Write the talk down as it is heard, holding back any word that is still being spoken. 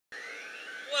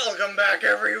Welcome back,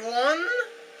 everyone,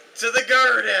 to the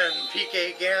garden.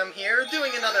 PkGam here,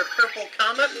 doing another purple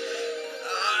comet.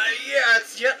 Yeah,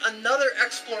 it's yet another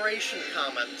exploration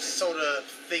comet sort of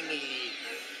thingy.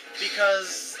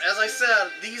 Because, as I said,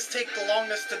 these take the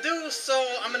longest to do, so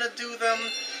I'm gonna do them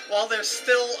while there's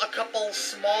still a couple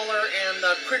smaller and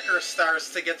quicker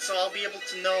stars to get, so I'll be able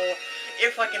to know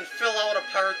if I can fill out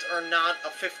a part or not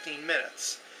of 15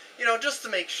 minutes. You know, just to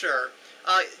make sure.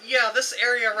 Yeah, this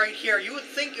area right here, you would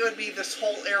think it would be this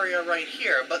whole area right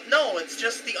here, but no, it's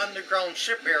just the underground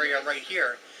ship area right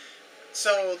here.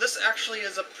 So this actually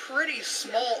is a pretty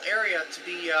small area to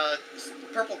be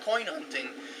purple coin hunting,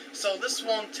 so this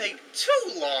won't take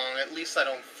too long, at least I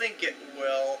don't think it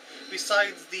will,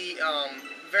 besides the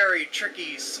very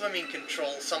tricky swimming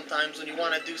control sometimes when you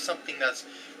want to do something that's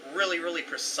really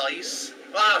precise.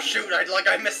 Ah, shoot,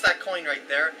 I missed that coin right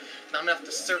there. Now I'm going to have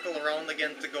to circle around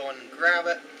again to go and grab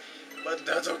it, but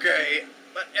that's okay.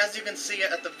 But as you can see,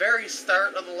 at the very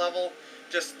start of the level,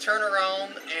 just turn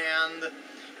around and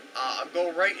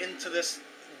go right into this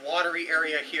watery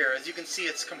area here. As you can see,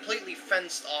 it's completely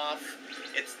fenced off.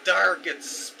 It's dark, it's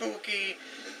spooky,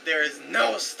 there's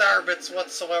no star bits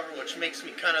whatsoever, which makes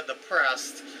me kind of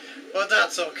depressed. But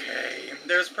that's okay.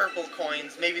 There's purple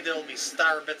coins, maybe there'll be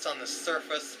star bits on the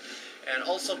surface. And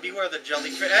also beware the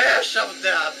jellyfish. Ash of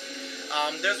death!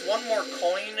 There's one more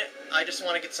coin. I just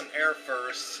want to get some air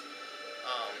first.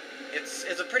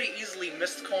 It's a pretty easily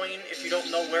missed coin if you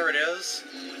don't know where it is.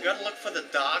 You gotta look for the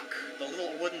dock, the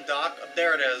little wooden dock.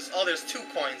 There it is. Oh, there's two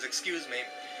coins, excuse me.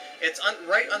 It's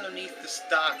right underneath this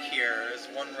dock here. There's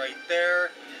one right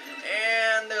there.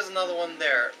 And there's another one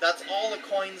there. That's all the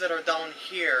coins that are down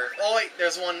here. Oh wait,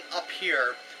 there's one up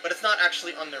here. But it's not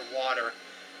actually underwater.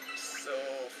 So,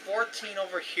 14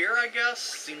 over here, I guess?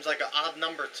 Seems like an odd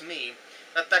number to me.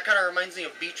 That kind of reminds me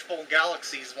of Beach Bowl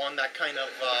Galaxy's one that kind of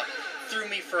threw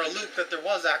me for a loop that there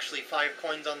was actually 5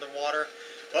 coins underwater.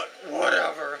 But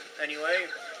whatever. Anyway,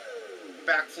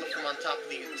 backflip from on top of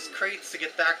these crates to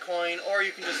get that coin, or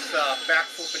you can just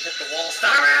backflip and hit the wall.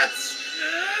 Stop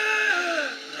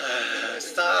it!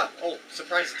 Stop! Oh,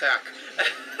 surprise attack.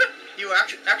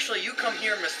 Actually, you come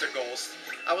here, Mr. Ghost.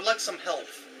 I would like some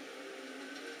health.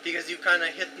 Because you kind of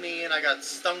hit me and I got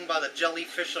stung by the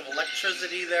jellyfish of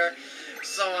electricity there.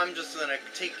 So I'm just going to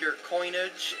take your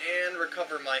coinage and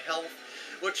recover my health.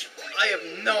 Which I have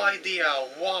no idea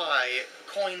why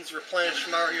coins replenish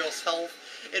Mario's health.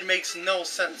 It makes no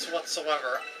sense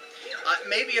whatsoever.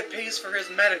 Maybe it pays for his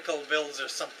medical bills or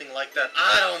something like that.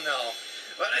 I don't know.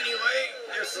 But anyway,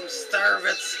 there's some star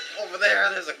bits over there.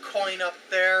 There's a coin up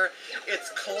there. It's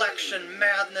collection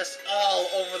madness all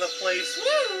over the place.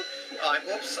 Woo!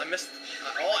 Whoops, I missed.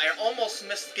 I almost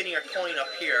missed getting a coin up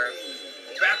here.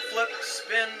 Backflip,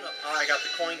 spin. Oh, I got the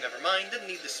coin. Never mind. Didn't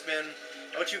need to spin.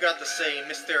 What you got to say,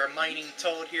 Mr. Mining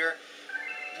Toad here?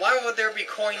 Why would there be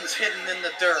coins hidden in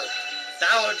the dirt?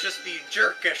 That would just be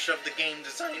jerkish of the game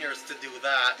designers to do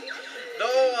that.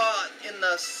 Though, in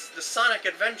the Sonic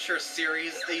Adventure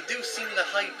series, they do seem to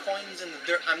hide coins in the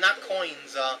dirt. Not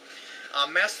coins,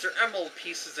 Master Emerald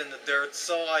pieces in the dirt,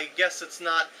 so I guess it's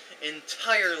not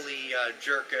entirely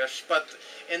jerkish. But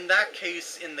in that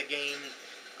case, in the game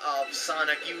of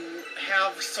Sonic, you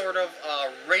have sort of a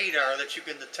radar that you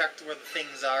can detect where the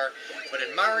things are. But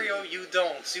in Mario, you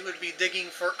don't, so you would be digging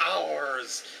for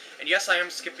hours. And yes, I am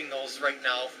skipping those right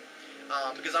now,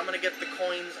 because I'm going to get the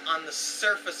coins on the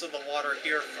surface of the water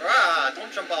here.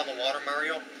 Don't jump out of the water,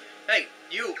 Mario. Hey,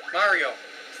 you, Mario,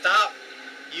 stop.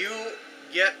 You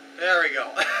there we go.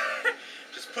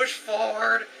 Just push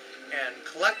forward and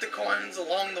collect the coins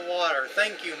along the water.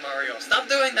 Thank you, Mario. Stop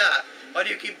doing that. Why do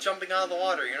you keep jumping out of the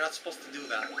water? You're not supposed to do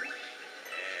that. And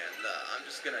I'm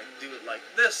just going to do it like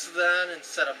this then,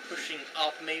 instead of pushing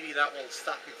up. Maybe that will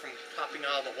stop him from popping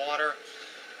out of the water.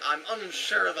 I'm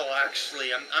unsure though,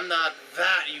 actually. I'm not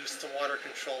that used to water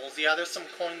controls. Yeah, there's some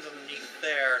coins underneath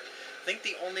there. I think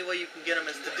the only way you can get them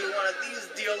is to do one of these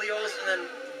dealios and then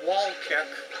wall kick.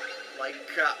 Like,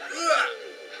 yeah.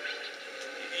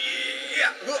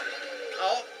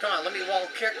 Oh, come on, let me wall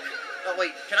kick. Oh,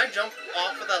 wait, can I jump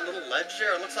off of that little ledge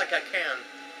there? It looks like I can.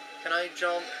 Can I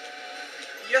jump?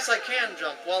 Yes, I can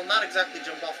jump. Well, not exactly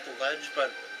jump off the ledge,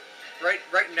 but right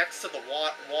next to the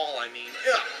wall, I mean.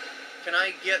 Ugh. Can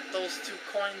I get those 2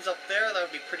 coins up there? That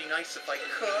would be pretty nice if I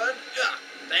could. Ugh,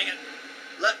 dang it.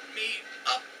 Let me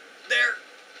up there,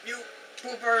 you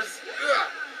poopers. Ugh,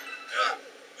 ugh,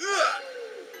 ugh.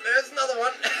 There's another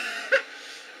one.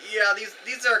 Yeah,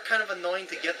 these are kind of annoying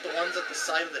to get, the ones at the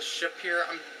side of the ship here.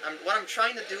 What I'm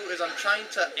trying to do is I'm trying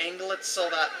to angle it so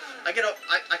that I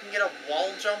can get a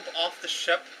wall jump off the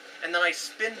ship, and then I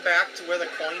spin back to where the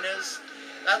coin is.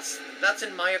 That's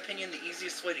in my opinion the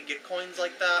easiest way to get coins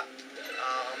like that.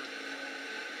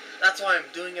 That's why I'm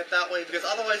doing it that way, because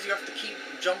otherwise you have to keep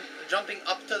jumping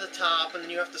up to the top, and then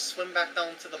you have to swim back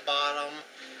down to the bottom.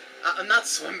 Not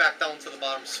swim back down to the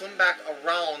bottom, swim back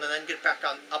around, and then get back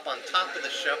up on top of the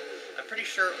ship. I'm pretty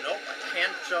sure, nope, I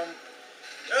can't jump.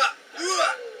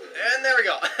 And there we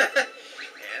go.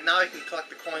 And now I can collect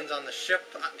the coins on the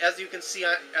ship. As you can see,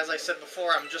 as I said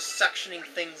before, I'm just sectioning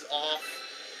things off,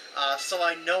 so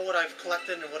I know what I've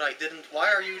collected and what I didn't.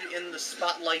 Why are you in the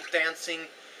spotlight dancing?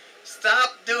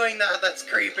 Stop doing that, that's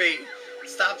creepy.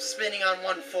 Stop spinning on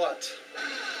one foot.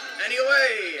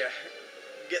 Anyway,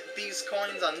 get these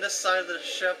coins on this side of the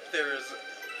ship. There's,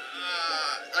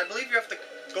 I believe you have to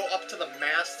go up to the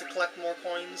mast to collect more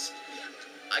coins.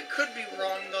 I could be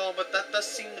wrong though, but that does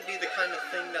seem to be the kind of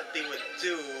thing that they would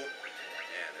do.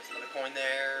 And there's another coin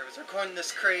there. Is there a coin in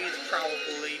this crate?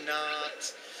 Probably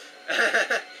not.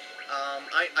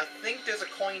 I think there's a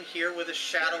coin here where the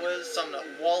shadow is, so I'm going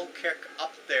to wall kick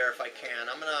up there if I can.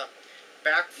 I'm going to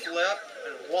backflip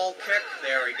and wall kick.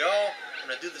 There we go. I'm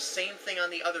going to do the same thing on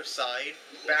the other side.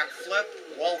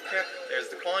 Backflip, wall kick. There's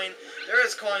the coin. There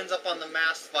is coins up on the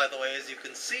mast, by the way, as you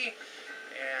can see.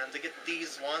 And to get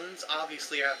these ones,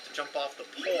 obviously I have to jump off the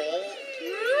pole.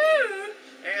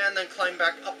 And then climb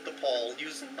back up the pole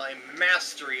using my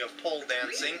mastery of pole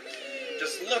dancing.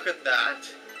 Just look at that.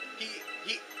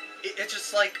 It's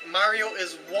just like Mario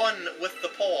is one with the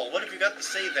pole. What have you got to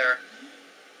say there?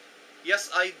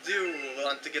 Yes, I do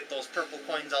want to get those purple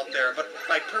coins out there, but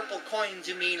by purple coins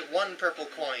you mean one purple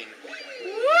coin.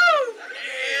 Woo!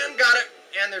 And got it!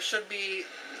 And there should be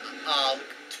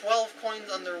 12 coins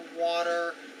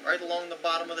underwater, right along the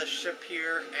bottom of the ship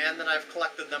here, and then I've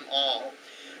collected them all.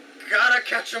 Gotta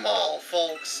catch them all,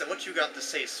 folks! And what you got to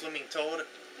say, Swimming Toad?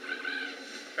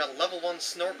 Got a level 1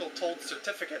 Snorkel Toad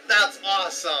certificate. That's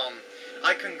awesome!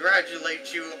 I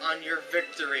congratulate you on your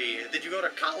victory. Did you go to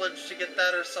college to get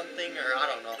that or something? Or I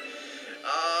don't know.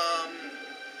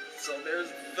 So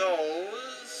there's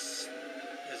those.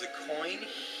 There's a coin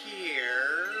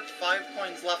here. 5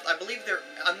 coins left. I believe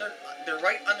they're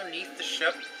right underneath the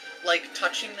ship, like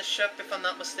touching the ship if I'm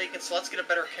not mistaken. So let's get a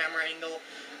better camera angle.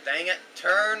 Dang it.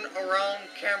 Turn around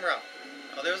camera.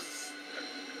 Oh, there's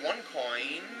 1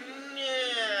 coin.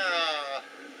 Yeah.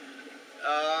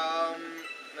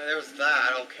 There's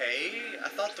that, okay. I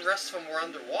thought the rest of them were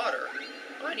underwater.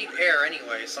 Well, I need air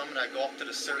anyway, so I'm gonna go up to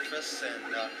the surface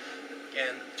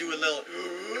and do a little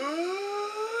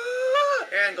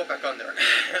and go back under.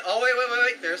 Oh,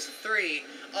 wait, there's 3.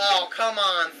 Oh, come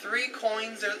on, 3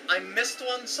 coins. I missed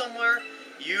one somewhere?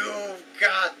 You've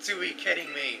got to be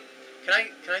kidding me. Can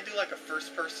I do like a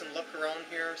first-person look around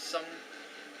here?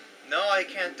 No, I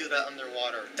can't do that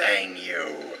underwater. Dang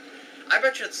you! I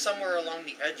bet you it's somewhere along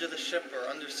the edge of the ship or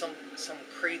under some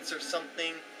crates or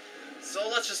something. So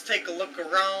let's just take a look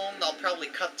around. I'll probably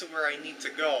cut to where I need to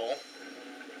go.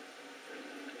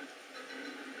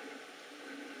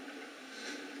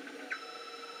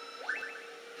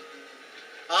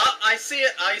 I see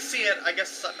it. I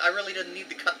guess I really didn't need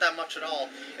to cut that much at all.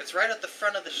 It's right at the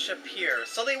front of the ship here.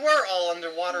 So they were all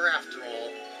underwater after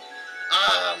all.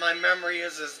 My memory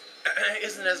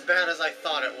isn't as bad as I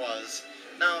thought it was.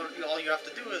 Now, all you have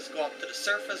to do is go up to the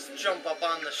surface, jump up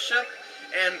on the ship,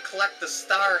 and collect the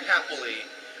star happily.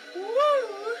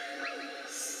 Woo!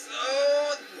 So,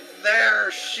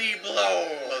 there she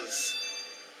blows.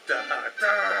 Da, da,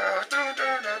 da, da,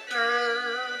 da, da.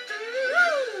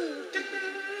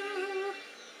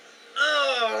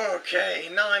 Okay,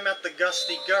 now I'm at the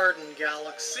Gusty Garden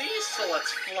Galaxy, so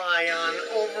let's fly on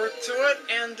over to it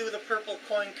and do the purple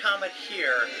coin comet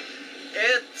here.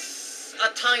 It's a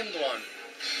timed one.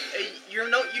 You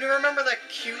remember that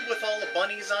cube with all the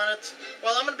bunnies on it?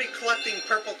 Well, I'm going to be collecting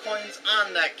purple coins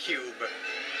on that cube.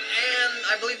 And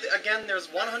I believe, again, there's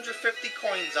 150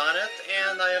 coins on it,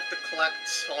 and I have to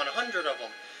collect 100 of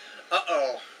them.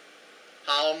 Uh-oh.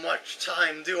 How much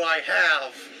time do I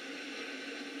have?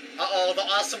 Uh-oh, the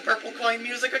awesome purple coin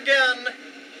music again!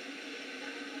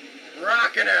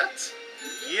 Rockin' it!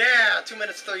 Yeah, 2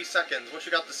 minutes 30 seconds. What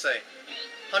you got to say?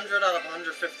 100 out of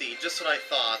 150, just what I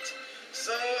thought.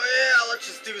 So, yeah, let's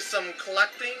just do some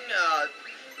collecting.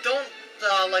 Don't,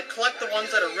 collect the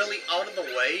ones that are really out of the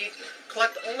way.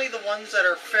 Collect only the ones that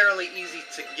are fairly easy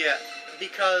to get.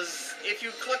 Because if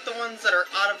you collect the ones that are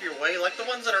out of your way, like the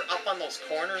ones that are up on those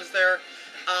corners there,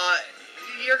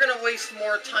 you're going to waste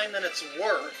more time than it's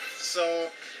worth. So,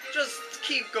 just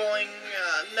keep going,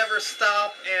 never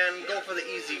stop, and go for the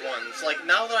easy ones. Like,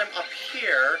 now that I'm up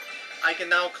here, I can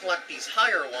now collect these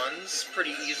higher ones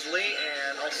pretty easily,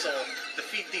 and also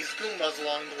defeat these Goombas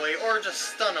along the way, or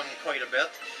just stun them quite a bit.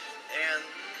 And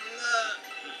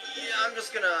I'm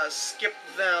just gonna skip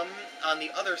them on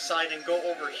the other side and go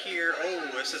over here. Oh,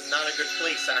 this is not a good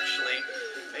place, actually.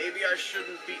 Maybe I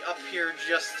shouldn't be up here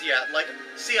just yet. Like,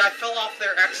 see, I fell off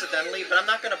there accidentally, but I'm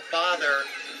not gonna bother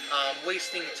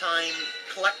wasting time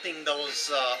collecting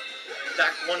those,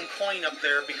 that one coin up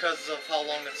there because of how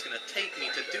long it's gonna take me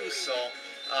to do so,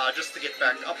 just to get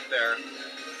back up there.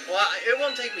 Well, it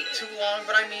won't take me too long,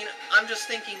 but I mean, I'm just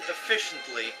thinking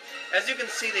efficiently. As you can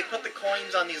see, they put the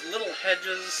coins on these little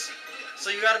hedges, so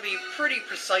you gotta be pretty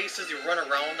precise as you run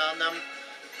around on them.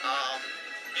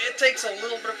 It takes a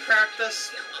little bit of practice,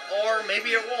 or maybe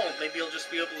it won't. Maybe you'll just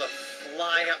be able to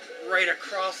fly right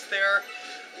across there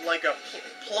like a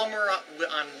plumber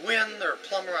on wind, or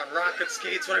plumber on rocket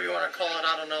skates, whatever you want to call it,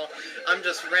 I don't know. I'm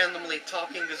just randomly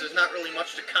talking because there's not really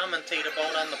much to commentate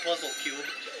about on the puzzle cube.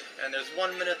 And there's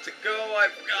 1 minute to go.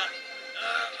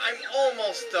 I'm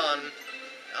almost done.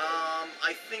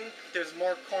 I think there's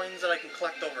more coins that I can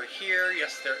collect over here.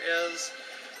 Yes, there is.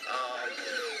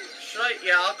 Should I?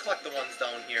 Yeah, I'll collect the ones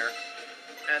down here.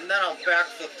 And then I'll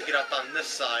backflip to get up on this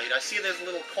side. I see there's a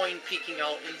little coin peeking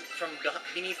out from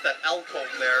beneath that alcove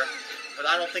there, but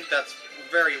I don't think that's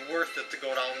very worth it to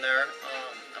go down there.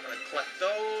 I'm going to collect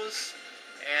those,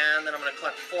 and then I'm going to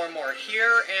collect 4 more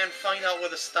here, and find out where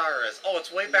the star is. Oh,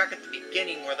 it's way back at the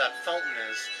beginning where that fountain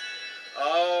is.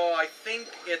 Oh, I think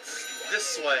it's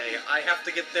this way. I have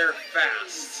to get there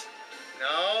fast.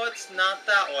 No, it's not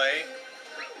that way.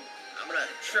 I'm gonna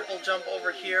triple jump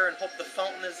over here and hope the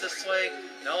fountain is this way.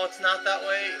 No, it's not that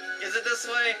way. Is it this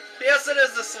way? Yes, it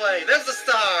is this way. There's the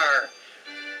star!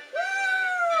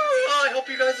 Woo! Well, I hope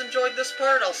you guys enjoyed this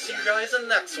part. I'll see you guys in the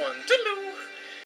next one. Toodaloo!